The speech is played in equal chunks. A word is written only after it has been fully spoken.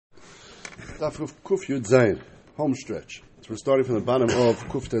Daf Kuf Yud Zayin, home stretch. So we're starting from the bottom of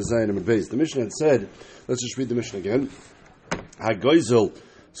Kuf Tez Zayin and Beis. The Mishnah had said, let's just read the Mishnah again. HaGoizel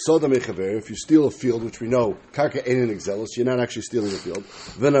Soda Mechaver, if you steal a field, which we know, Karka Ein Exelos, you're not actually stealing a field.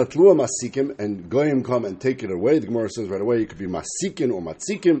 Venatlua Masikim, and Goyim come and take it away. The Gemara says right away, it could be Masikin or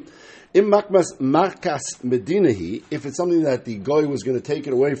Matsikim. Im Makmas Markas Medinahi, if it's something that the Goy was going to take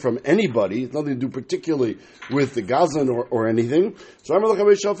it away from anybody, it's nothing to do particularly with the Gazlan or anything. So then,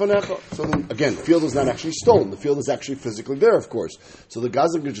 again, the field is not actually stolen. The field is actually physically there, of course. So the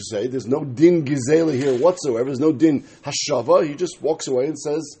Gazlan could just say, there's no din Gizela here whatsoever. There's no din Hashava. He just walks away and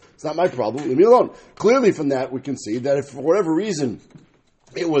says, it's not my problem. Leave me alone. Clearly from that, we can see that if for whatever reason,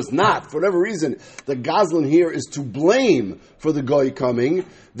 it was not, for whatever reason, the Gazlan here is to blame for the Goy coming,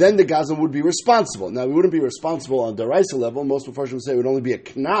 then the Gazlan would be responsible. Now, we wouldn't be responsible on Daraisa level. Most Mepharshim would say it would only be a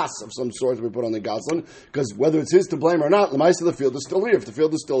knas of some sort that we put on the Gazlan, because whether it's his to blame or not, the mice of the field is still here. If the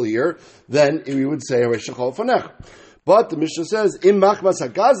field is still here, then we would say, but the Mishnah says, Im machmas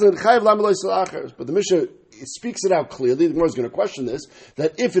ha-Gazlan chayiv lameloi salachers. But the Mishnah speaks it out clearly. The Gemara is going to question this,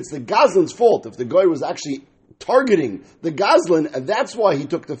 that if it's the Gazlan's fault, if the Goy was actually targeting the Gazlan, and that's why he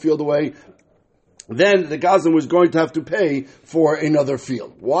took the field away, then the Gazlan was going to have to pay for another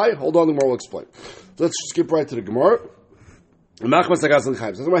field. Why? Hold on, the Gemara will explain. So let's skip right to the Gemara.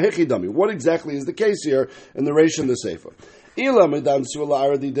 What exactly is the case here in the Reish and the Sefer? So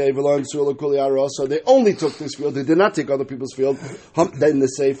they only took this field, they did not take other people's field. Then the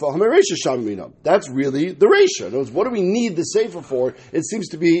Sefer, that's really the Reish. In other words, what do we need the Sefer for? It seems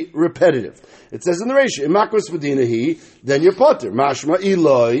to be repetitive. It says in the Reish, then you're potter. Mashma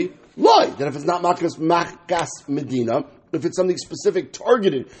Eloi, that if it's not Makas Medina, if it's something specific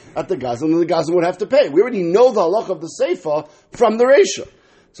targeted at the Gazlan, then the Gazlan would have to pay. We already know the halach of the Sefer from the Reisha.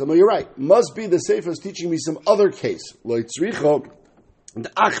 So you're right. Must be the Sefer is teaching me some other case. What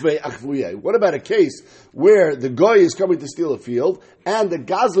about a case where the Goy is coming to steal a field and the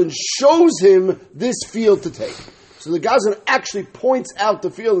Gazlan shows him this field to take? So the Gazlan actually points out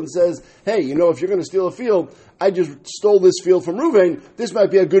the field and says, hey, if you're going to steal a field, I just stole this field from Ruvain. This might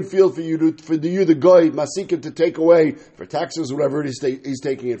be a good field for you, the Goy, Masikim, to take away for taxes, whatever it is he's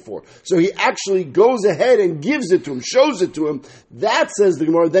taking it for. So he actually goes ahead and gives it to him, shows it to him. That, says the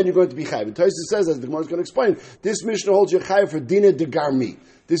Gemara, then you're going to be chayiv. And Tosfos says, as the Gemara is going to explain, this Mishnah holds you chayiv for dina de garmi.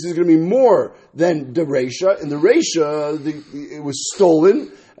 This is going to be more than the Reisha. In the Reisha, it was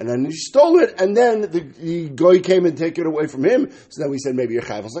stolen, and then he stole it, and then the Goy came and take it away from him. So then we said maybe you're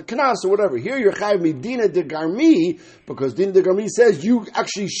chayiv as a knas or whatever. Here you're chayiv medina de garmi, because dina de garmi says you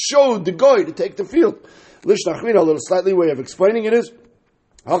actually showed the Goy to take the field. Lishnachmin, a little slightly way of explaining it is,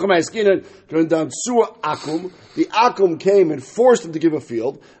 the Akum came and forced him to give a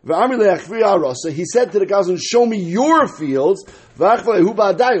field. He said to the Gazlan, show me your fields. And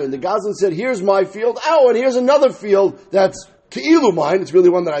the Gazlan said, here's my field. Oh, and here's another field that's Ke'ilu mine. It's really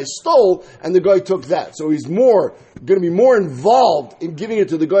one that I stole, and the guy took that. So he's going to be more involved in giving it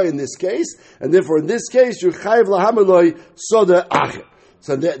to the guy in this case, and therefore in this case, you're chayiv lahameloi soda acher.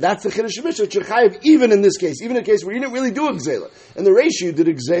 So that's the Chiddush of Mishnah, Chayiv, even in this case, even in a case where you didn't really do a Gzela. In the Reish, you did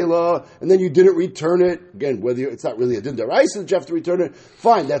a Gzela, and then you didn't return it. Again, whether it's not really a Din Daraisa that you have to return it,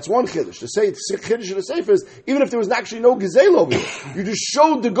 fine, that's one Chiddush. The Chiddush of the Sefer is, even if there was actually no Gzela over here, you just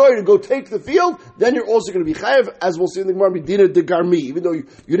showed the guy to go take the field, then you're also going to be Chayiv, as we'll see in the Gemara, Medina de Garmi, even though you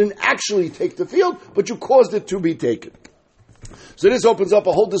didn't actually take the field, but you caused it to be taken. So this opens up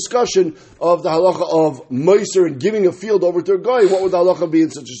a whole discussion of the halacha of Moiser and giving a field over to a guy. What would the halacha be in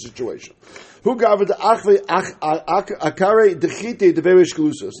such a situation? So there was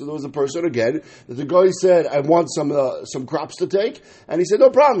a person again that the guy said, I want some crops to take, and he said, no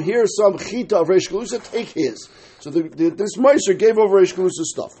problem. Here's some chita of Reish Galusa. Take his. So this Moiser gave over Reish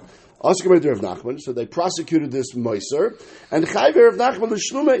Galusa's stuff. So they prosecuted this Moiser, and Rav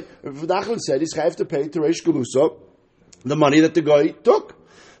Nachman said he's chayiv to pay to Reish Galusa the money that the guy took.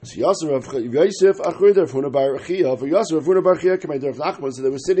 So Yosef Achrid Rav Huna bar Achia, for Yosef Rav Huna bar Achia came to Rav Nachman, so they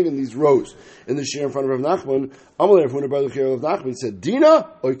were sitting in these rows in the shir in front of Rav Nachman. Amalei Rav Huna bar Achia Rav Nachman, he said,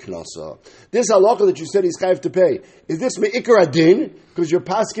 Dina or Knasa? This halacha that you said he's chayiv to pay, is this me'ikar adin, because you're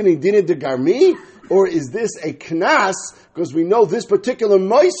paskening dina de garmi, or is this a knas, because we know this particular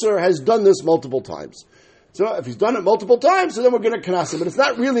Meiser has done this multiple times. So if he's done it multiple times, so then we're going to knas him, but it's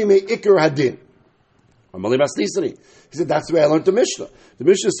not really me'ikar adin. Amali Masnisani. He said, that's the way I learned the Mishnah. The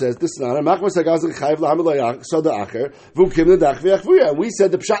Mishnah says, this is not a Machmas Hagazan Chayiv L'Hamad Soda Acher, V'ukim L'Dach V'Yachvuya. And we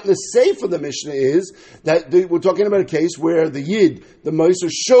said the Pshat in the Seif of the Mishnah is that we're talking about a case where the Yid, the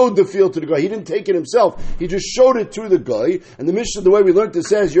Meiser, showed the field to the guy. He didn't take it himself. He just showed it to the guy. And the Mishnah, the way we learned it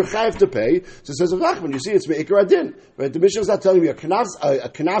says, you're Chayiv to pay. So it says, Nachman, you see, it's Me'ikar Adin. Right? The Mishnah is not telling me a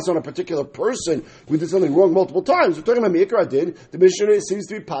kanas on a particular person who did something wrong multiple times. We're talking about Me'ikar Adin. The Mishnah seems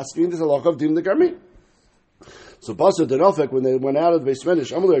to be passing this halacha of Din the Garmi. So Pasuk Denofek, when they went out of the Beis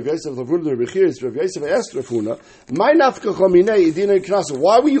Medrash, Amalei Rav Yosef Lavuna the Rechiris, Rav Yosef asked Rafuna, "My nafka chominei idina knas."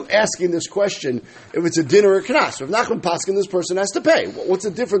 Why were you asking this question if it's a din or a knas? Rav Nachman paskin, this person has to pay. What's the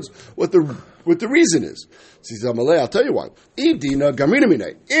difference? What the reason is? So he says, Amalei, I'll tell you why. Idina gamina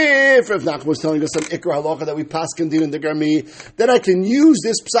minei. If Rav Nachman was telling us some ikra halacha that we paskin din in the garmi, then I can use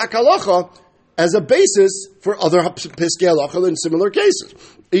this psak halacha as a basis for other piskei halacha in similar cases.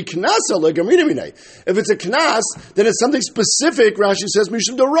 If it's a knas, then it's something specific. Rashi says,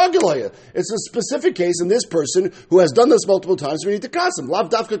 Mishum Doragilaya. It's a specific case in this person who has done this multiple times. We need to knas him. Lav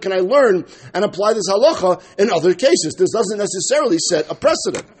dafka can I learn and apply this halacha in other cases. This doesn't necessarily set a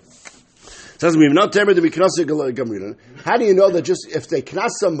precedent. How do you know that just if they knas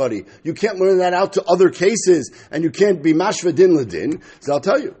somebody, you can't learn that out to other cases and you can't be mashva din ladin? So I'll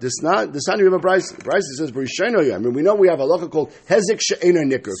tell you, this time you have a Bryce. Bryce says, I mean, we know we have a halacha called hezek she'ena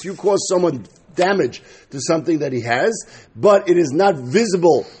nikr. If you cause someone damage to something that he has, but it is not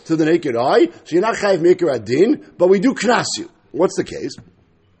visible to the naked eye, so you're not chayiv mikra adin, but we do knas you. What's the case?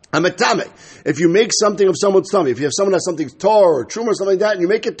 I'm a tame. If you make something of someone's tummy, if you have someone has something tor or truma or something like that, and you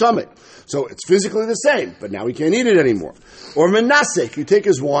make it tummy, so it's physically the same, but now he can't eat it anymore. Or menasek, you take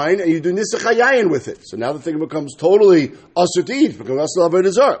his wine and you do nisachayayin with it, so now the thing becomes totally asur to eat, because asur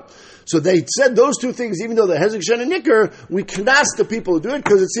avodah zarah. So they said those two things, even though they're hezek shen and nikr, we knas the people who do it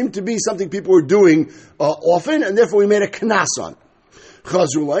because it seemed to be something people were doing often, and therefore we made a knas on.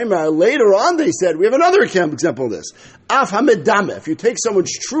 Later on, they said we have another example of this. Af hamedame. If you take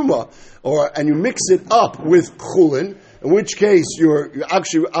someone's truma and you mix it up with chulin, in which case you're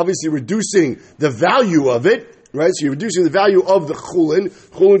actually obviously reducing the value of it. Right, so you're reducing the value of the chulin.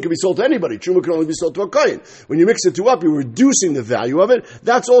 Chulin can be sold to anybody. Truma can only be sold to a kohen. When you mix the two up, you're reducing the value of it.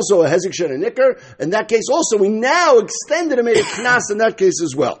 That's also a hezek shen and nikr. In that case, also we now extended and made a knas in that case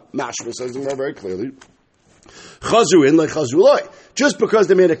as well. Mashma says it very clearly. Chazru in like chazru loy. Just because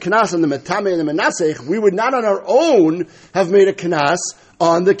they made a knas on the metame and the menasech, we would not on our own have made a knas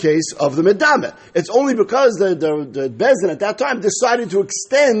on the case of the medame. It's only because the Bezdin at that time decided to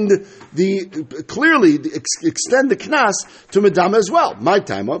extend the knas to medame as well. My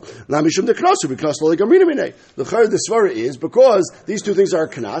time, the svara is because these two things are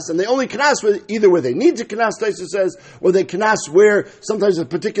knas, and they only knas either where they need to knas, Taisa says, or they knas where sometimes a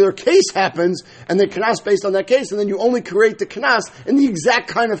particular case happens, and they knas based on that case, and then you only create the knas in the exact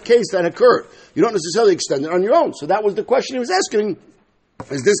kind of case that occurred. You don't necessarily extend it on your own. So that was the question he was asking.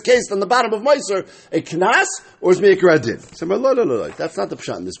 Is this case on the bottom of Meiser a knas or is Meikar Adin? So, that's not the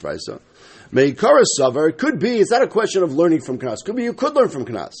pshat in this price. Meikar Savar, it could be, it's not a question of learning from knas. Could be you could learn from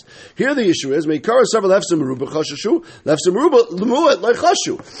knas. Here the issue is, Meikar Savar lefsim meruba chashashu, lefsim meruba lemuet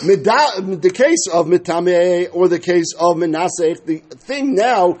lechashu. The case of mitame or the case of menasech, the thing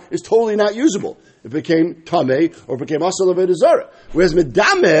now is totally not usable. It became tameh or became asal avodah zarah. Whereas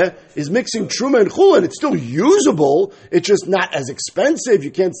medameh is mixing truma and chulin. It's still usable. It's just not as expensive.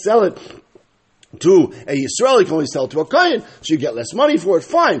 You can't sell it to a Yisrael. You can only sell it to a kohen, so you get less money for it.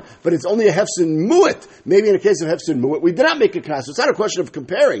 Fine, but it's only a hefsin mu'et. Maybe in a case of hefsin mu'et, we did not make a knas. So it's not a question of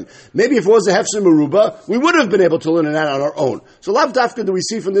comparing. Maybe if it was a hefsin meruba, we would have been able to learn that on our own. So lav dafka do we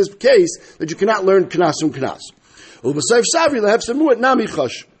see from this case that you cannot learn knas from knas. Ubasayf savri lehefsin mu'et nami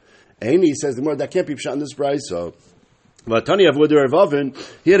chash. And he says the more that can't be pshat in this price. So, but Tani Avodah Avavin,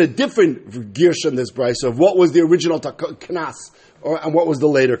 he had a different girsha in this price of what was the original knas and what was the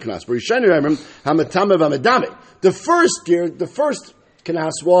later knas. The first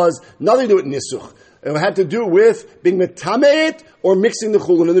knas was nothing to do with nisuch. It had to do with being metameet or mixing the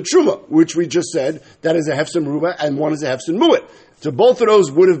chulin and the truma, which we just said that is a hefsin meruba and one is a hefsin mu'et. So both of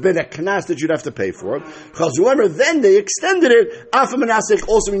those would have been a knas that you'd have to pay for. Then they extended it. Afa menasech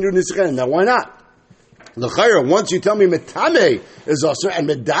also mean nisachen. Now why not? L'chayra, once you tell me metame is also and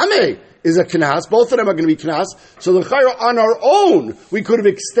medame is a knas, both of them are going to be knas. So l'chayra, on our own, we could have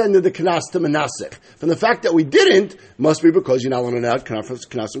extended the knas to menasech. From the fact that we didn't, must be because you're not learning out knas from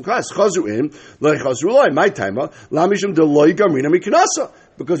knas. Chazru in, like chazru loy. My timer, lamishum deloy gamrina miknasa,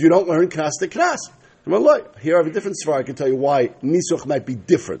 because you don't learn knas to knas. Here I have a different svara. I can tell you why nisuch might be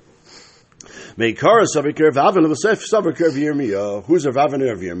different. Meikara Savik Rav Avin L'Vasef Savik Rav Yirmiyah. Who's Rav Avin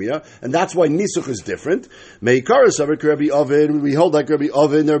Rav Yirmiyah? And that's why Nisuch is different. Meikara Savik Rav Avin. We hold like Rabbi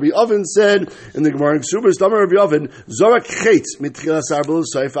Avin. Rabbi Avin said in the Gemara in Ksubas, Damar Rabbi Avin, Zorak Chetz Mitchilas Arba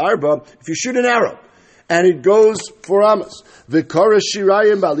L'Seif Arba. If you shoot an arrow and it goes for Amos, V'Kara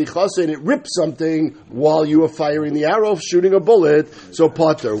Shirayim Balichase, and it rips something while you are firing the arrow, shooting a bullet. So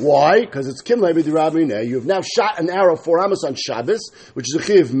Potter. Why? Because it's Kimlei B'Dirabineh. You have now shot an arrow for Amos on Shabbos, which is a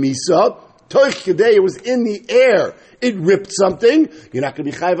Chiv Misa. Toich Kedei, it was in the air. It ripped something. You're not going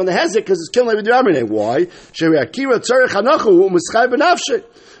to be chayiv on the hezek because it's Kimlei B'Dirabineh. Why? Sheri Akira Tzarech Hanachu U'Mischai B'Nafshei.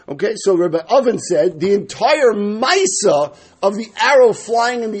 Okay, so Rabbi Oven said the entire Maisa of the arrow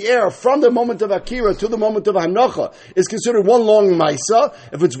flying in the air from the moment of Akira to the moment of Hanocha is considered one long Maisa.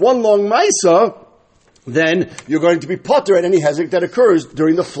 If it's one long Maisa, then you're going to be potter at any hezek that occurs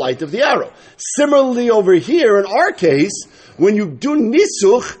during the flight of the arrow. Similarly over here, in our case, when you do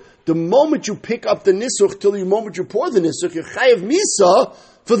Nisuch, the moment you pick up the Nisuch till the moment you pour the Nisuch, you're chayiv Misa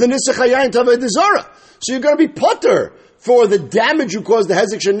for the Nisuch Hayayin Tavei Dezara. So you're going to be potter for the damage you caused the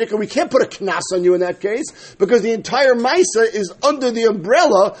Hezek Shenikah. We can't put a knas on you in that case, because the entire Maisa is under the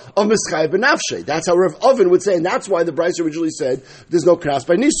umbrella of Mischai B'Nafshei. That's how Rav Oven would say, and that's why the Bryce originally said there's no knas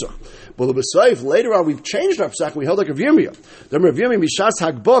by Nisuch. But the B'Soif, later on, we've changed our psak, we held like Rav Yirmiyah. The Rav Yirmiyah, Mishas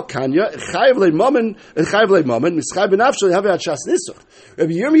Hagbah Kanya, Chayiv Le'momen, Mischai B'Nafshei, Have Shas Nisuch. Rav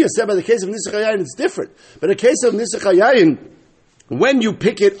Yirmiyah said by the case of Nisuch Hayayin, it's different. But in the case of Nisuch Hayayin, when you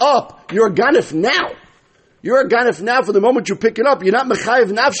pick it up, you're a ganif now. You're a ganif now for the moment you pick it up. You're not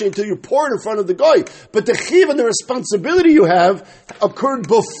mechayiv nafshe until you pour it in front of the goy. But the chiv and the responsibility you have occurred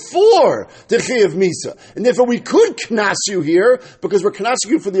before the chiv misa. And therefore we could knas you here because we're knasing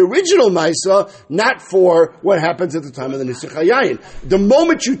you for the original misa, not for what happens at the time of the nisuch hayayin. The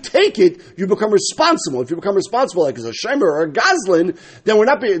moment you take it, you become responsible. If you become responsible like as a shemer or a gazlin, then we're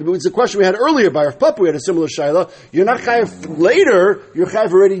not, it was the question we had earlier by Rav Papa, we had a similar shaila. You're not chayiv later, you're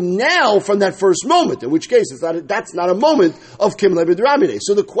chayiv already now from that first moment, in which case that's not a moment of Kimlei B'Dirabineh.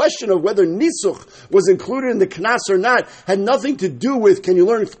 So the question of whether Nisuch was included in the Knas or not had nothing to do with can you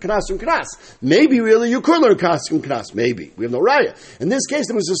learn Knas from Knas. Maybe really you could learn Knas from Knas. Maybe. We have no raya. In this case,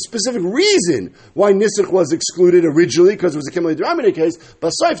 there was a specific reason why Nisuch was excluded originally, because it was a Kimlei B'Dirabineh case,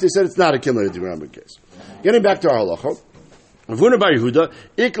 but Saif, they said it's not a Kimlei B'Dirabineh case. Getting back to our halacha. Avuna bar Yehuda,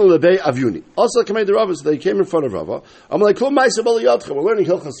 ikl lebei Avuni. Also, came the Rava, so they came in front of Rava. I'm like, Kol Meiser Bali Yadcha. We're learning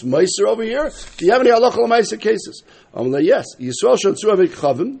Hilchas Meiser over here. Do you have any halacha Meiser cases? I'm like, yes. Yisrael Shantzu Avik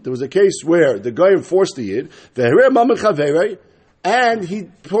Chavim. There was a case where the guy enforced the Yid. Ve'herei Mamen Chaverei. And he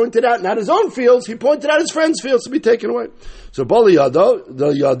pointed out not his own fields, he pointed out his friends' fields to be taken away. So Bali Yado,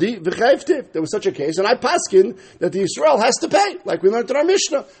 the Yadi, V'chayvtiv. There was such a case, and I paskin that the Yisrael has to pay, like we learned in our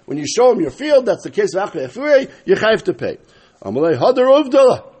Mishnah. When you show him your field, that's the case of Achre Efurei, you have to pay. Amalei Hadar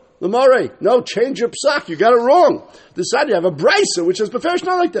Uvdala. Lamare. No, change your psak. You got it wrong. Decide you have a brisa which is beferish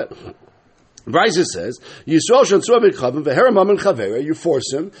not like that. Brisa says, Yisrael Shantzu Avik Chavim Ve'herei Mamen Chaverei. You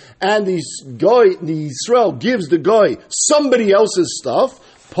force him, and the Yisrael gives the guy somebody else's stuff.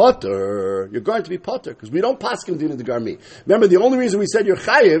 Potter, you're going to be potter, because we don't paskin din the garmi. Remember, the only reason we said you're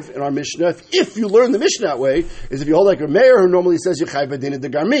chayiv in our Mishnah, if you learn the Mishnah that way, is if you hold like a mayor who normally says you're chayiv din the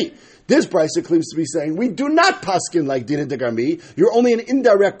garmi. This brisa claims to be saying we do not paskin like din the garmi. You're only an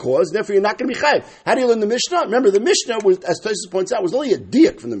indirect cause, therefore you're not going to be chayiv. How do you learn the Mishnah? Remember, the Mishnah was, as Tosfos points out, was only a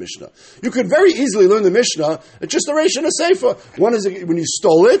diak from the Mishnah. You could very easily learn the Mishnah. It's just a reish and a sefer. One is when you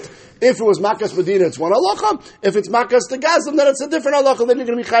stole it. If it was makas medina, it's one halacha. If it's makas to gazim, then it's a different halacha. Then you're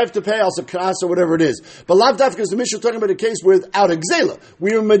going to be chayiv to pay also kras or whatever it is. But lav dafka is the Mishnah talking about a case without exela.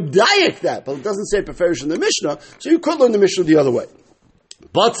 We are medayik that, but it doesn't say peferish in the Mishnah, so you could learn the Mishnah the other way.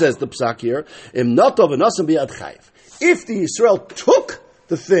 But says the psak here, im notov anasim biad chayiv. If the Yisrael took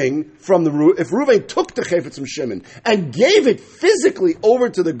the thing from if Reuven took the chayfetz from Shimon and gave it physically over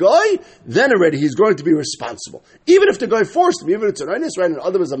to the guy, then already he's going to be responsible. Even if the guy forced him, even if it's an earnest, right, and the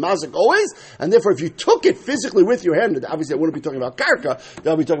other is a mazik always, and therefore if you took it physically with your hand, obviously I wouldn't be talking about karka,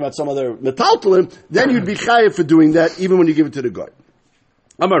 I'll be talking about some other metaltalim, then you'd be chayiv for doing that, even when you give it to the guy.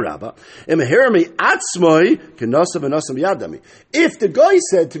 If the guy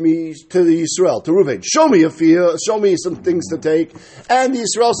said to me, to the Yisrael, to Reuven, show me a field, show me some things to take, and the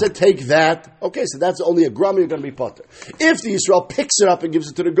Yisrael said, take that, okay, so that's only a gram, you're going to be potter. If the Yisrael picks it up and gives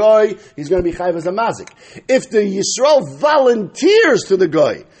it to the guy, he's going to be chayiv as a mazik. If the Yisrael volunteers to the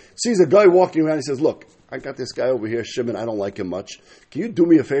guy, sees a guy walking around, he says, look, I got this guy over here, Shimon, I don't like him much. Can you do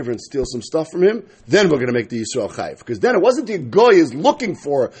me a favor and steal some stuff from him? Then we're going to make the Yisrael chayiv. Because then it wasn't the guy is looking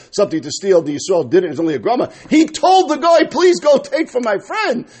for something to steal, the Yisrael did it, it's only a grama. He told the guy, please go take from my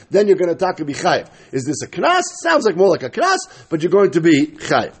friend. Then you're going to talk to be chayiv. Is this a knas? Sounds like more like a knas, but you're going to be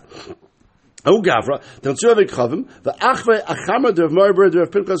chayiv. So there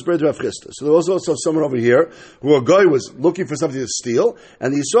was also someone over here who a guy was looking for something to steal,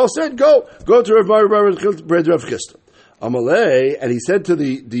 and the Yisrael said, "Go to Rav Meir bar Rav Chisda." Amalei, and he said to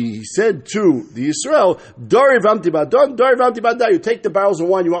the Yisrael, "Dari v'amti bada, you take the barrels of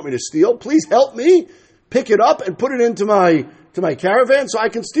wine you want me to steal. Please help me pick it up and put it into my caravan so I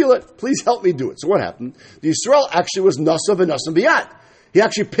can steal it. Please help me do it." So what happened? The Yisrael actually was nasav and nasav biyad. He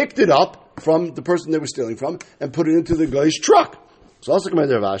actually picked it up from the person they were stealing from and put it into the guy's truck. So also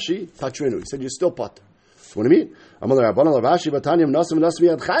Commander Rav Ashi, Tatrinu, he said, "You're still potter." So what do you mean? Over here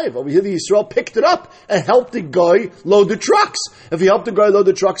the Yisrael picked it up and helped the guy load the trucks. If he helped the guy load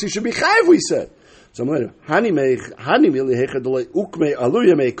the trucks, he should be chayiv, we said. So when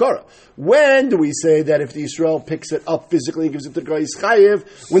do we say that if the Yisrael picks it up physically and gives it to the guy, he's chayiv?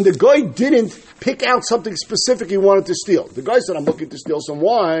 When the guy didn't pick out something specific he wanted to steal. The guy said, "I'm looking to steal some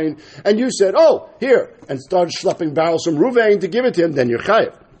wine," and you said, "Oh, here," and started schlepping barrels from Ruvain to give it to him, then you're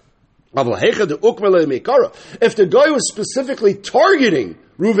chayiv. If the guy was specifically targeting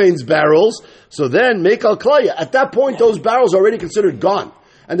Ruvain's barrels, so then make al klaya. At that point, those barrels are already considered gone.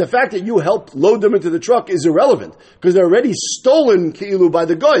 And the fact that you helped load them into the truck is irrelevant, because they're already stolen ki'ilu by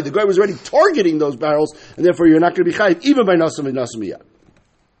the guy. The guy was already targeting those barrels, and therefore you're not going to be chayiv, even by nasam and nasam miyad.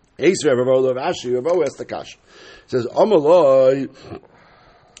 Says, Amaloi,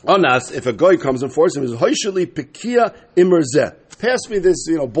 Anas, if a guy comes and forces him, is Hoishali Pekia Imerzeh. Pass me this,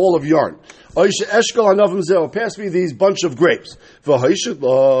 ball of yarn. Pass me these bunch of grapes.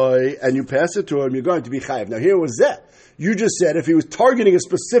 And you pass it to him, you're going to be chayiv. Now here was that. You just said if he was targeting a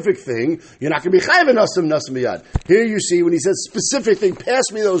specific thing, you're not going to be chayiv in nasim miyad. Here you see when he says specific thing,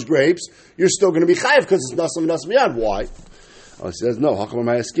 pass me those grapes, you're still going to be chayiv because it's nasim miyad. Why? Oh, he says no. This is talking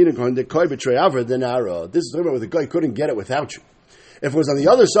about where the guy couldn't get it without you. If it was on the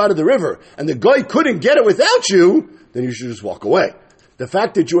other side of the river and the guy couldn't get it without you, then you should just walk away. The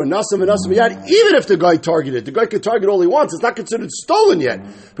fact that you are nasam and nasam miyad, even if the guy targeted, the guy can target all he wants, it's not considered stolen yet,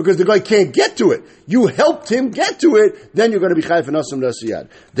 because the guy can't get to it. You helped him get to it, then you're going to be chayiv for nasam and nasam miyad.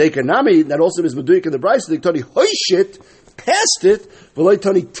 Dekanami, that also is meduik in the Brisa, the tani hoishit, past it, v'loy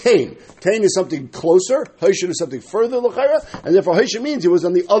tani tain. Tain is something closer, hoishit is something further, l'chayra, and therefore hoishit means it was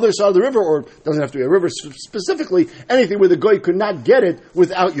on the other side of the river, or doesn't have to be a river specifically, anything where the guy could not get it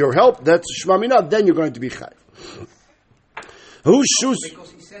without your help, that's shmamina, then you're going to be chayiv. Who's shus?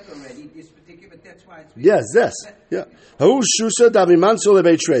 Because he said already this particular. That's why it's. Yes, yes, yeah. Who's shusa davimansul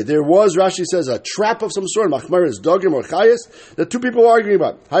lebeitrei? There was, Rashi says, a trap of some sort. Machmer is dogim or chayas that two people are arguing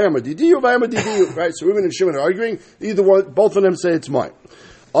about. Hayam didiyu, vayam didiyu. Right. So Reuben and Shimon are arguing. Either one, both of them say it's mine.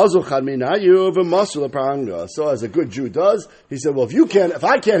 So as a good Jew does, he said, "Well, if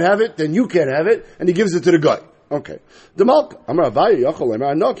I can't have it, then you can't have it," and he gives it to the guy. Okay. The Malk, Amar Abaye, Yochel,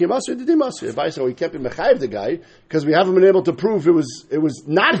 Amar Anoki, Masri, Didi Masri. Abaye said, we kept him mechayiv the guy, because we haven't been able to prove it was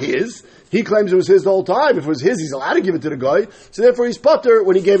not his. He claims it was his the whole time. If it was his, he's allowed to give it to the guy. So therefore he's potter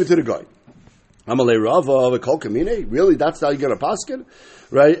when he gave it to the guy. Amalei Rava, Kol Kamine, really? That's how you're going to paskin?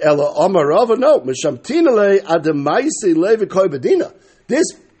 Right? Ela Amar Rava, no. Meshamtinale Ademaisi Levikoi Bedina. This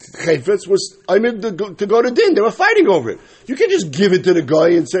Chayfetz was, to go to din. They were fighting over it. You can't just give it to the guy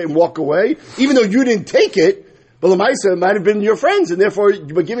and say and walk away, even though you didn't take it. But Lamaisa might have been your friends, and therefore,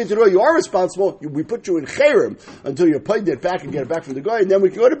 by giving it to the guy, you are responsible. We put you in cherem until you're paid it back and get it back from the guy, and then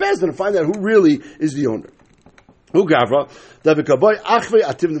we can go to Bezdin and find out who really is the owner. Who Gavra? Here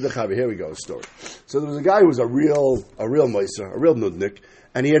we go, a story. So there was a guy who was a real Moisa, a real Nudnik,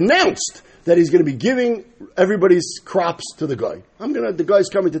 and he announced that he's going to be giving everybody's crops to the guy. The guy's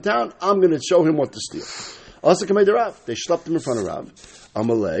coming to town, I'm going to show him what to steal. Also came to Rav. They schlepped him in front of Rav.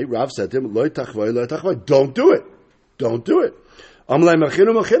 Amalei, Rav said to him, Lo tachvai, don't do it. Don't do it. Amalei,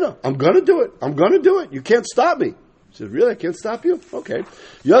 machinu. I'm going to do it. You can't stop me. He said, really? I can't stop you? Okay.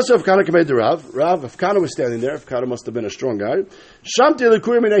 Yosef Kana came to Rav. Rav, if Kana was standing there, if Kana must have been a strong guy, Shamti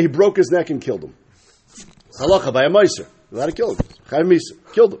l'kuyim, he broke his neck and killed him. Halacha by a meiser. Allowed to kill him. Chayv misa.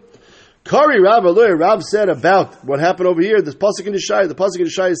 Killed him. Kari Rav Aloy, Rav said about what happened over here, this pasuk in the Shai. The pasuk in the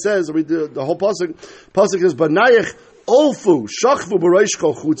Shai says, the whole pasuk says, Banayach Olfu, Shachvu B'Reish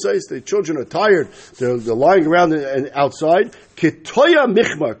Chutzais, the children are tired, they're lying around and outside. Ketoya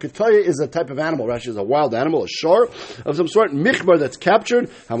Michmar. Ketoya is a type of animal, Rashi is a wild animal, a shor of some sort. Michmar that's captured.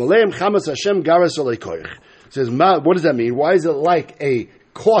 Hamaleim Chamas Hashem Garas Aleikoich. Says, what does that mean? Why is it like a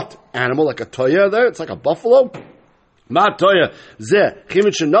caught animal, like a toya there? It's like a buffalo? Once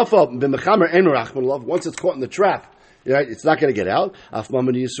it's caught in the trap, Right? It's not going to get out. If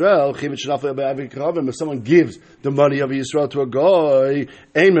someone gives the money of Yisrael to a guy,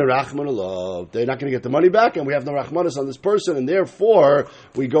 they're not going to get the money back, and we have no rachmanis on this person, and therefore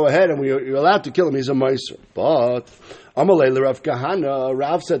we go ahead and you're allowed to kill him. He's a meiser. But Amalei Rav Kahana,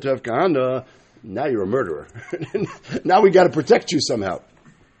 Rav said to Rav Kahana, now you're a murderer. Now we got to protect you somehow.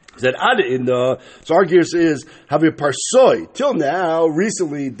 That so our gears is have a parsoi. Till now,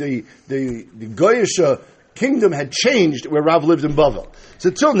 recently the Goyish kingdom had changed where Rav lived in Bavel. So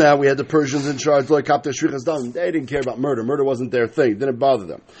till now we had the Persians in charge. They didn't care about murder. Murder wasn't their thing. It didn't bother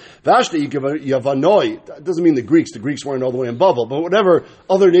them. Yavanoi. That doesn't mean the Greeks. The Greeks weren't all the way in Bavel, but whatever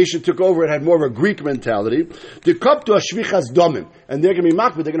other nation took over, it had more of a Greek mentality. And they're going to be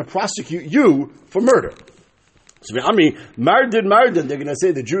makbid. They're going to prosecute you for murder. So Mardin, they're going to say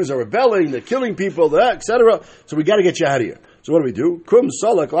the Jews are rebelling, they're killing people, etc. So we got to get you out of here. So what do? Kum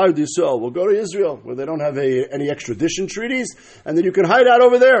Salak Yisrael. We'll go to Israel where they don't have any extradition treaties, and then you can hide out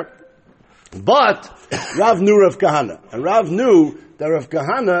over there. But Rav knew Rav Kahana, and Rav knew that Rav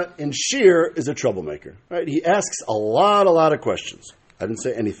Kahana in Shir is a troublemaker. Right? He asks a lot of questions. I didn't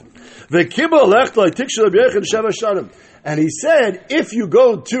say anything. And he said, if you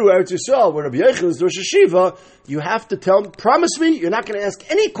go to Eretz Yisrael where Rabbi Yechon is Rosh Hashiva, you have to promise me you're not going to ask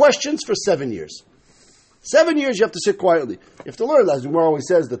any questions for 7 years. 7 years you have to sit quietly. You have to learn, as the Gemara always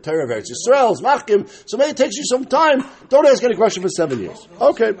says, the Torah of Eretz Yisrael is machkim, so maybe it takes you some time. Don't ask any question for 7 years.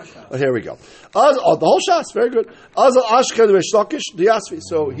 Okay, here we go. The whole Shas, very good.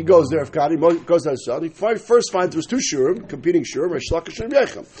 So he goes there, he goes to Yisrael. He first finds there was two shurim, competing shurim, Reish Lakish and Rabbi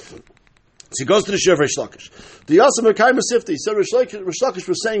Yechon. So he goes to the shir of Reish Lakish. The Yasam Mekayim Sifti, he said Reish Lakish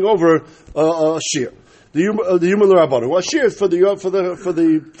was saying over a shir. The Yuma L'Rabbanu, a shir for the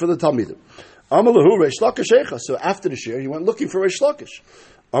Talmidim. Amalahu Reish Lakish Eicha. So after the shir, he went looking for Reish Lakish.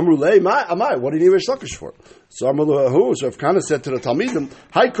 Amrulei Amai, what do you need Reish Lakish for? So Amalahu, so Rav Kahana said to the Talmidim,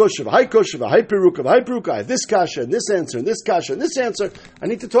 Hi Koshev, Hi Peruka, I have this kasha, and this answer, and this kasha, and this answer. I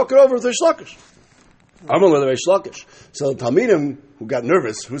need to talk it over with Reish Lakish. Amalahu Reish Lakish. So the Talmidim, who got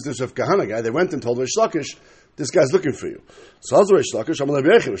nervous, who's this Rav Kahana guy? They went and told Reish Lakish, this guy's looking for you. So Reish Lakish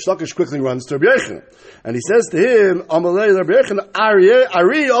quickly runs to Rabbi Yechon, and he says to him, Amalei Rabbi Yechon,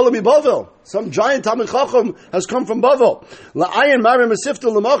 Ari Olami Bavel. Some giant Talmid Chacham has come from Bavel. La'ayin Marim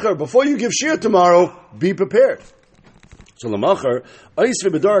Masifta L'Machar. Before you give shir tomorrow, be prepared. So L'Machar, Ois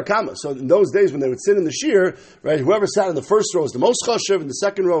V'Bedor Kama. So in those days when they would sit in the shir, right, whoever sat in the first row is the most chashiv, in the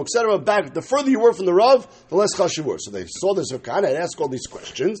second row, etc. Back, the further you were from the Rav, the less chashiv were. So they saw this Rav Kahana and asked all these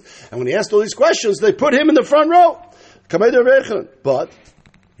questions, and when he asked all these questions, they put him in the front row. But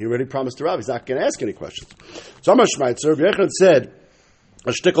he already promised to Rav he's not going to ask any questions. So Amar Shmaitzer, Rabbi Yechon said,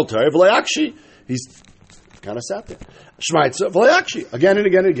 a shtickle Torah, v'layakshi. He's kind of sat there. Shmaitzer, v'layakshi. Again and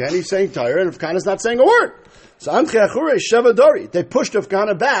again and again, he's saying Torah, and Rav Kahana's not saying a word. So Amchei Achure, Sheva Dori. They pushed Rav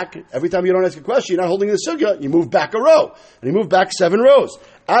Kahana back. Every time you don't ask a question, you're not holding the sugya, you move back a row. And he moved back 7 rows.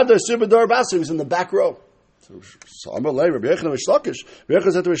 Adar Sibador Basar, he was in the back row. So Amalei, Rabbi Yechon Reish Lakish. Rabbi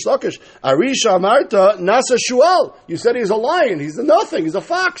Yechon said to Reish Lakish, Arisha Amarta Nasa Shual. You said he's a lion. He's a nothing. He's a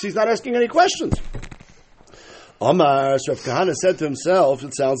fox. He's not asking any questions. Amar, so Rav Kahana said to himself,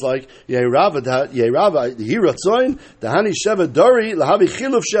 it sounds like, Yeirava, Hiratzoin, Dahani Sheva Dori, Lahavi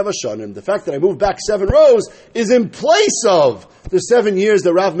Chiluf Sheva Shanim. The fact that I moved back 7 rows is in place of the 7 years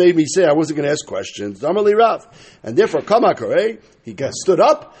that Rav made me say I wasn't going to ask questions. Damali Rav. And therefore, Kamakare, he stood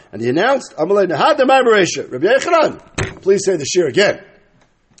up and he announced, Amalei Nahad Demabaresha, Rabbi Yechanan, please say the shir again.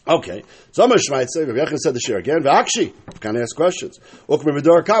 Okay. So Amar Shmaitzer, Rabbi Yechon said the shir again. V'akshi, kind of ask questions. Ukmer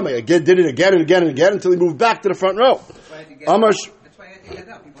V'dor Kame, again, did it again and again and again until he moved back to the front row. Amar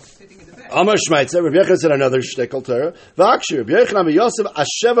Shmaitzer, Rabbi Yechon said another shtickle Torah. V'akshi, Rabbi Yechon Yosef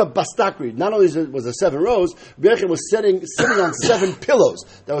Asheva Bastakri. Not only was there 7 rows, Rabbi Yechon was sitting on 7 pillows.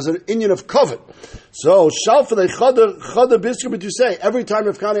 That was an inyan of covet. So Shalfa Chada Bisker B'tusei. Every time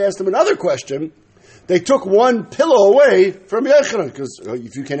Rav Kahana asked him another question, they took 1 pillow away from Yechanan, because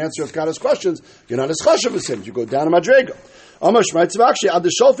if you can't answer Rav Kahana's questions, you're not as chashav as him. You go down to Madrega. Amar Shmaitzer V'akshi Ad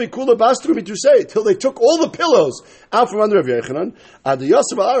Shalfi Kula Bastru B'tusei, till they took all the pillows out from under Rav Yechanan. Ad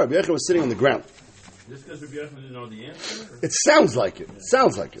Yosef Rav Yechanan was sitting on the ground. Just because Rav Yechanan didn't know the answer? It sounds like it. It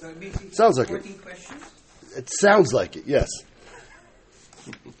sounds like it. Sounds like it. It sounds like it. Yes.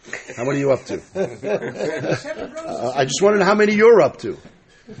 How many are you up to? I just want to know how many you're up to.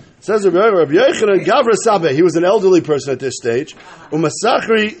 Says Rabbi Yechanan Gavra Sabeh. He was an elderly person at this stage.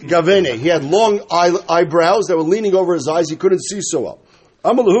 Umasachri Gavene. He had long eyebrows that were leaning over his eyes. He couldn't see so well.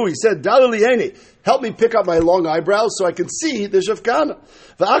 Amalahu. He said, Daliliene, help me pick up my long eyebrows so I can see the Rav Kahana.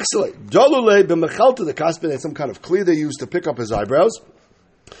 Va'aksele Dalule b'mechalta the kaspe. They had some kind of kli they used to pick up his eyebrows.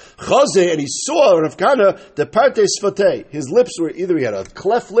 Chazeh, and he saw Rav Kahana the parte sfatei. His lips were either he had a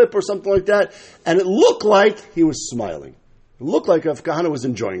cleft lip or something like that, and it looked like he was smiling. It looked like Rav Kahana was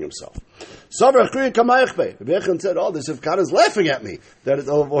enjoying himself. Rabbi Yochanan said, "Oh, this Rav Kahana is laughing at me. That is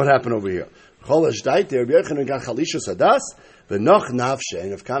what happened over here." Rabbi Yochanan got chalisha sadas, v'noch nafshe,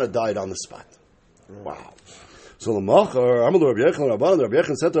 and Rav Kahana died on the spot. Wow. So the Machar, Amalu Rabbi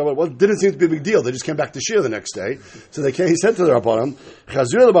Yochanan said to Rabbanan, well, it didn't seem to be a big deal. They just came back to Shir the next day. So he said to the Rabbanan,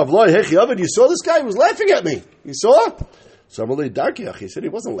 you saw this guy? He was laughing at me. You saw? So Amalu Darkiach, he said he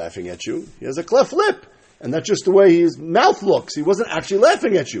wasn't laughing at you. He has a cleft lip. And that's just the way his mouth looks. He wasn't actually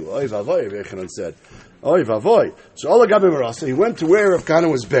laughing at you. Oy vavoy, Rabbi Yochanan said. Oy vavoy. So Ola Gabi Marasa, he went to where Rav Kahana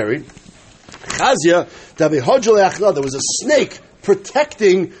was buried. Chazia, Tabi Hojale Achna, there was a snake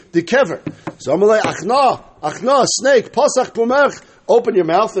protecting the kever. So Amalei Achna, snake, Pasach Pumach, open your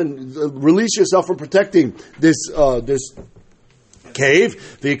mouth and release yourself from protecting this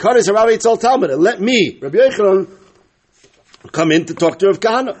cave. The Yikaris Rabbi Yitzal Talmud, and let me, Rabbi Yochanan, come in to talk to Rav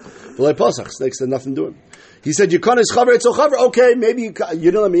Kahana. V'lei Pasach, snake said nothing to him. He said, Yikaris Chaver Yitzal Chaver, okay, maybe you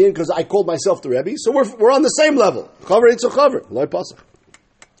didn't let me in because I called myself the Rebbe, so we're on the same level. Chaver Yitzal Chaver, V'lei Pasach.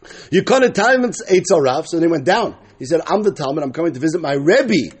 Yikaris Talmud Yitzal Rav, so they went down. He said, I'm the Talmud, I'm coming to visit my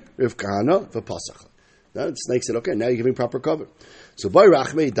Rebbe, Rav Kahana, v'Pasach. The snake said, okay, now you're giving proper cover. So, by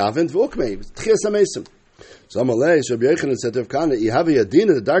Rachmei, Davin, v'Ukmei, Tchias HaMesim. So, Amalei, Rabbi Yochanan said to Rav Kahana, Yihavi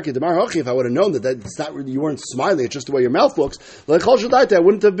Yadina, the darky, Demar Hachi, if I would have known that it's not really, you weren't smiling, it's just the way your mouth looks, like Chol Shadaita, I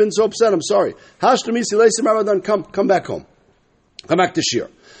wouldn't have been so upset, I'm sorry. Hashtamisi Leisim Ramadan, come back home. Come back to Shir.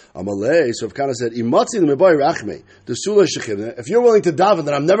 Amalei, so Rav Kahana said, Imatzi the Meboy Rachmei, the Sula Shechivna, if you're willing to daven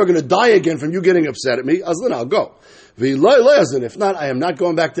that I'm never going to die again from you getting upset at me, Azlin, I'll go. If not, I am not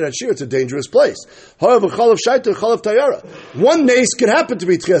going back to that shir. It's a dangerous place. One nace can happen to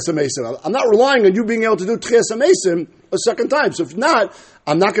be Tchias HaMesim. I'm not relying on you being able to do Tchias HaMesim a second time. So if not,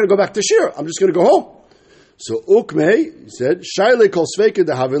 I'm not going to go back to shir. I'm just going to go home. So Ukmei said, Shaile kol sveike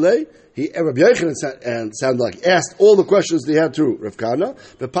de havile. Rabbi Yochanan sounded like asked all the questions that he had to Rav Kahana.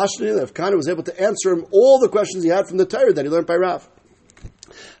 But Pashni, Rav Kahana was able to answer him all the questions he had from the Torah that he learned by Rav.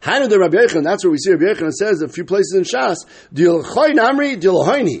 Hanu de Rabbi Yochanan, that's where we see Rabbi Yochanan says a few places in Shas,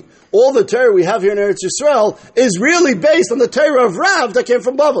 all the Torah we have here in Eretz Yisrael is really based on the Torah of Rav that came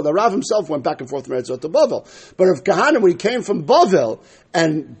from Bavel. Now Rav himself went back and forth from Eretz Yisrael to Bavel. But Rav Kahana, when he came from Bavel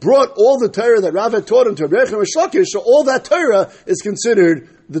and brought all the Torah that Rav had taught him to Rabbi Yochanan Rishlakish, so all that Torah is considered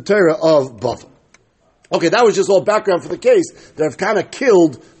the Torah of Bavel. Okay, that was just all background for the case that Rav Kahana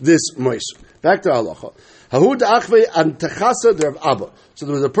killed this Moshe. Back to halacha. So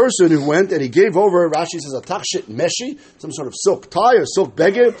there was a person who went and he gave over, Rashi says, a tachshit meshi, some sort of silk tie or silk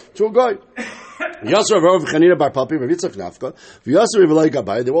beggar, to a guy. They're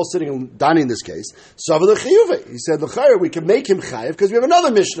all sitting dining in this case. He said, we can make him chayiv because we have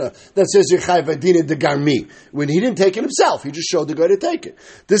another Mishnah that says you're chayiv adina de garmi. When he didn't take it himself, he just showed the guy to take it.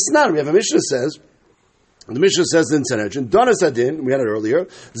 This is not. We have a Mishnah that says, the Mishnah says in Sanhedrin, Donas Adin, we had it earlier,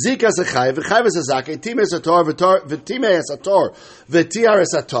 Zik as a chayiv, v'chayiv as a zakeh, timeh as a tor, v'timeh as a tor, v'tiar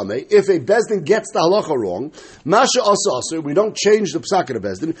as a tomeh. If a bezdin gets the halacha wrong, masha asa, we don't change the psak of the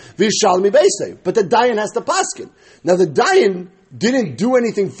bezdin, v'shalmi beisei. But the dayan has to paskin. Now the dayan didn't do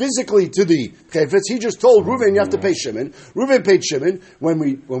anything physically to the chayfetz. He just told Reuven, you have to pay Shimon. Reuven paid Shimon. When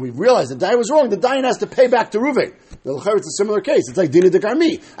we realized the dayan was wrong, the dayan has to pay back to Reuven. Now, it's a similar case. It's like Dina de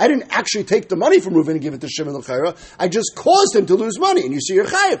Garmi. I didn't actually take the money from Reuven and give it to Shimon l'chayra. I just caused him to lose money. And you see, you're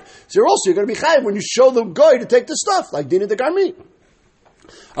chayiv. So you're going to be chayiv when you show the guy to take the stuff, like Dina de Garmi.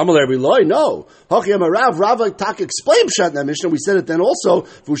 Amalei Riloi, no. Rav Tak explained Pshat in that Mishnah. We said it then also.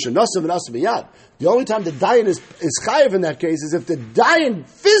 The only time the dayan is chayiv in that case is if the dayan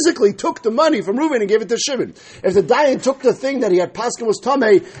physically took the money from Reuven and gave it to Shimon. If the dayan took the thing that he had paskin was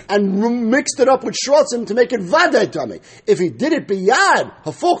tamei and mixed it up with shrotzim to make it vadai tamei. If he did it biyad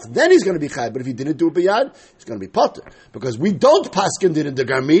hafuch, then he's going to be chayiv. But if he didn't do it biyad, he's going to be potter. Because we don't paskin did it the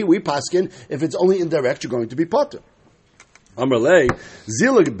garmi. We paskin if it's only indirect, you're going to be potter. Amarlei,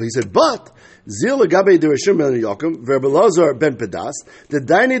 he said, but Zil Gabe de Rishon ben Yochim, Verbelazar ben Pedas, the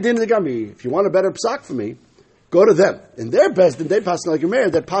Daini din the Gami. If you want a better psak for me, go to them. In their best, and they pass like a mayor,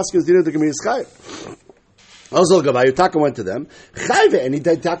 that paskin din the Gami is chayiv. Also, Gabai, Yutaka went to them. Chayiv, and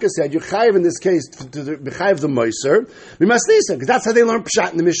Yutaka said, you're chayiv in this case to chayiv the moiser. We must listen, because that's how they learn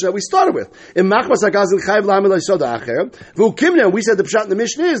pshat in the Mishnah that we started with. In Machmas Hagazin chayiv l'hamil soda acher. V'ukimna, we said the pshat in the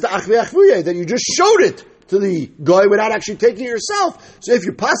Mishnah is the achvi achvuye, that you just showed it to the guy without actually taking it yourself. So if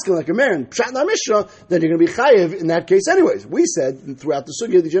you're paskin like a man and pshat in our Mishnah, then you're going to be chayiv in that case anyways. We said throughout the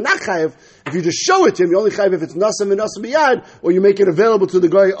sugya that you're not chayiv if you just show it to him. You're only chayiv if it's nasam and nasam biyad, or you make it available to the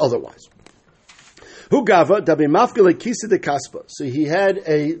guy otherwise. Hu gava dabe mafkele kisa de kaspa. So he had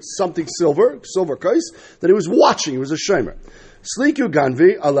something silver kais that he was watching. He was a shomer. Sliku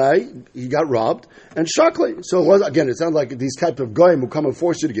ganvi alay, he got robbed, and shakli. So it was, again, it sounds like these type of goyim who come and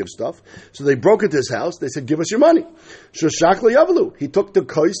force you to give stuff. So they broke into his house. They said, "Give us your money." So shakli yavalu. He took the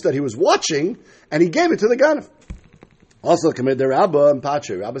kais that he was watching and he gave it to the ganav. Also, committed the Rabba and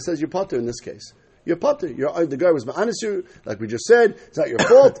Patre. Rabba says you're potter in this case. You're potter. The guy was ma'anis you, like we just said. It's not your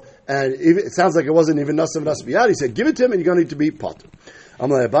fault, and it sounds like it wasn't even nasav biyad. He said, "Give it to him, and you're going to need to be potter." Well,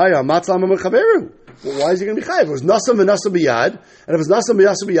 why is he going to be chayiv? It was nasam biyad, and if it was nasam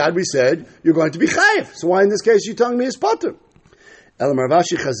biyad, we said you're going to be chayiv. So why in this case you telling me it's potter? El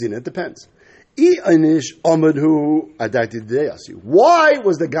marvashi chazina. It depends. Why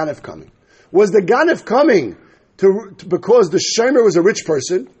was the ganef coming? Was the ganef coming because the shomer was a rich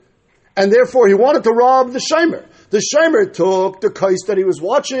person, and therefore he wanted to rob the shomer? The shomer took the kais that he was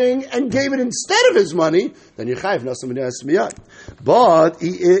watching and gave it instead of his money. Then you chayiv nasam miyad. But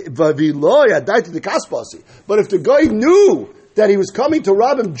if the guy knew that he was coming to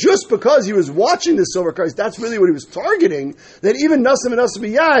rob him just because he was watching the silver kais, that's really what he was targeting. Then even nasam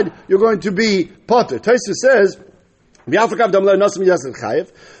miyad, you're going to be potter. Taisa says. Marie says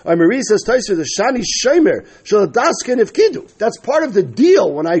Taisa the shani shemer shaladaskin if kidu. That's part of the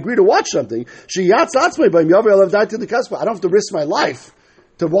deal when I agree to watch something. I don't have to risk my life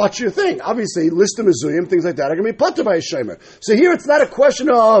to watch your thing. Obviously, listim mezuyim, things like that are going to be potter by a shemer. So here it's not a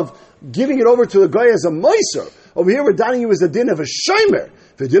question of giving it over to the guy as a meiser. Over here we're dining you as a din of a shemer.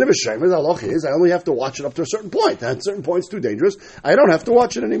 If the din of a shemer, the halach is I only have to watch it up to a certain point. At a certain point, it's too dangerous. I don't have to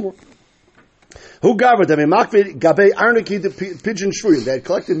watch it anymore. Who gathered them? Gabay Arniki, the pigeon shvuyin. They had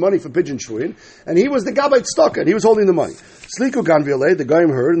collected money for pigeon shvuyin, and he was the gabay tzedakah, and he was holding the money. Sliku ganviole, the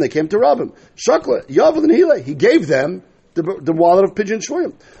goyim heard, and they came to rob him. Shakla yavel and hile. He gave them the wallet of pigeon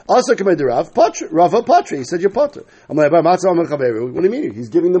shvuyin. Also came to Rava Patri. He said, "You're potter." I'm like, what do you mean? He's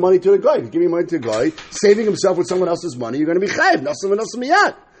giving the money to the guy. He's giving money to the guy, saving himself with someone else's money. You're going to be chayiv. Nasam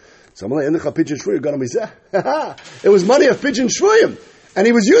miyad. So I'm like, pigeon shvuyin. It was money of pigeon shvuyin. And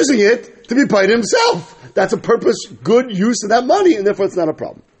he was using it to be paid himself. That's a purpose, good use of that money, and therefore it's not a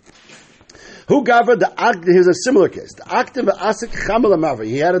problem. Who gava the act? Here's a similar case. The active asik chamel amavi.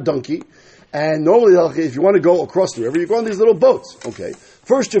 He had a donkey, and normally if you want to go across the river, you go on these little boats. Okay,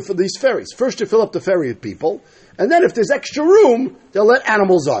 first you fill these ferries. First you fill up the ferry with people, and then if there's extra room, they'll let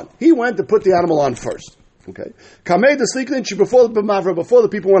animals on. He went to put the animal on first. Okay, kamei the sliklin before the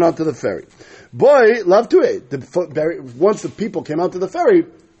people went onto the ferry. Boy, love to it. Once the people came onto the ferry,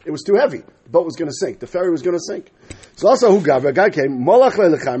 it was too heavy. The boat was going to sink. The ferry was going to sink. So also, a guy came. Molach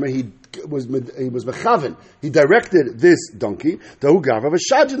le'lechamer. He was mechaven. He directed this donkey to Hugava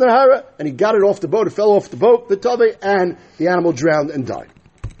v'shajin l'hara, and he got it off the boat. It fell off the boat. V'tove, and the animal drowned and died.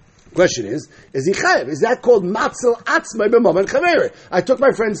 Question is he chayev? Is that called matzel atzmai b'momen chaveri? I took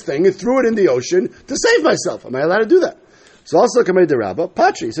my friend's thing and threw it in the ocean to save myself. Am I allowed to do that? So also, kamei the Rabba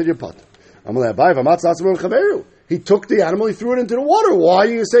Patri. He said, "You're potter." He took the animal, he threw it into the water. Why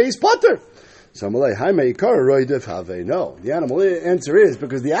do you say he's potter? So no, the animal answer is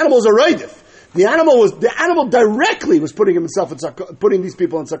because the animal's a roidif. The animal directly was putting these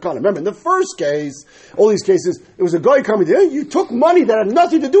people in sakana. Remember, in the first case, all these cases, it was a guy coming to you took money that had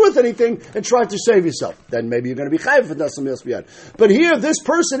nothing to do with anything and tried to save yourself. Then maybe you're going to be chayiv for nasam yasbiyad. But here, this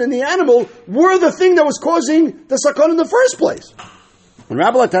person and the animal were the thing that was causing the sakana in the first place. When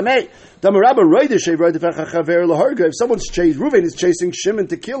Rabbi Tamei, if someone's Reuven is chasing Shimon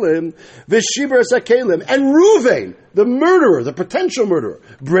to kill him, and Reuven, the murderer, the potential murderer,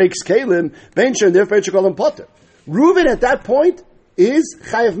 breaks Kalim, and therefore you should call him Potter. Reuven at that point is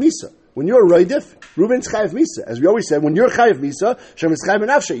Chayav Misa. When you're Roidif, Reuven's Chayav Misa. As we always said, when you're Chayav Misa, Shem is Chayav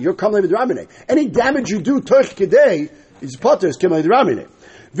Nafshe, you're Kamle V'Dramine. Any damage you do, Torch Kedei, is Potter, is Kamle V'Dramine.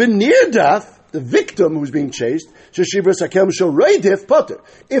 V'Nirdaf, the victim who's being chased, if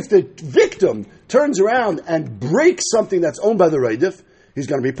the victim turns around and breaks something that's owned by the Raidif, he's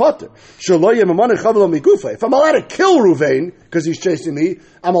going to be potter. If I'm allowed to kill Ruvain because he's chasing me,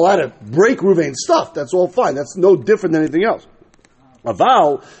 I'm allowed to break Ruvain's stuff. That's all fine. That's no different than anything else.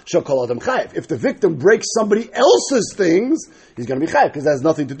 Aval shakol adam chayiv. If the victim breaks somebody else's things, he's going to be chayiv because that has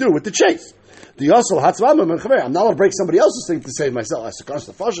nothing to do with the chase. I'm not allowed to break somebody else's thing to save myself. I sakars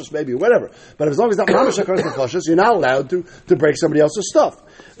the fashus, maybe whatever. But as long as that mamash sakars the fashus, you're not allowed to break somebody else's stuff.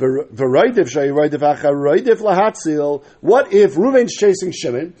 What if Reuven's chasing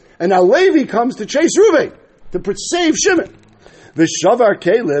Shimon, and now Levi comes to chase Reuven to save Shimon? Vishavar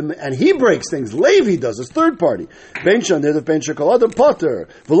Kalim, and he breaks things. Levi does, his third party. Ben Shanir, Ben Shakal Adam Potter.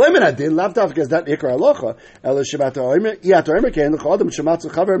 V'lemin adin, laptaf is that ikra alocha. Ela shemat ha'omer kein l'chol adam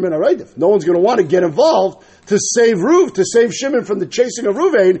shematzu chaver min ha'roidif. No one's going to want to get involved to save Ruv, to save Shimon from the chasing of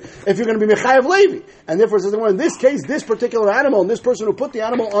Ruvain, if you're going to be Mechayev Levi. And therefore, it says, in this case, this particular animal, and this person who put the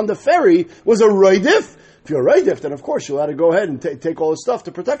animal on the ferry was a roidif. If you're a roidif, then of course you'll have to go ahead and take all this stuff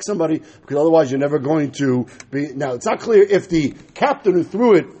to protect somebody, because otherwise you're never going to be. Now, it's not clear if the captain who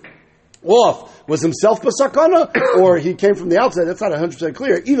threw it off was himself basakana, or he came from the outside. That's not 100%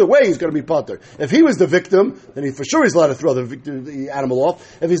 clear. Either way, he's going to be potter. If he was the victim, then for sure he's allowed to throw the animal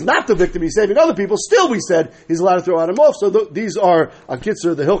off. If he's not the victim, he's saving other people, still we said he's allowed to throw animal off. So these are,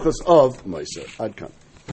 Akitzer, the hilchos of Meiser. Adkan.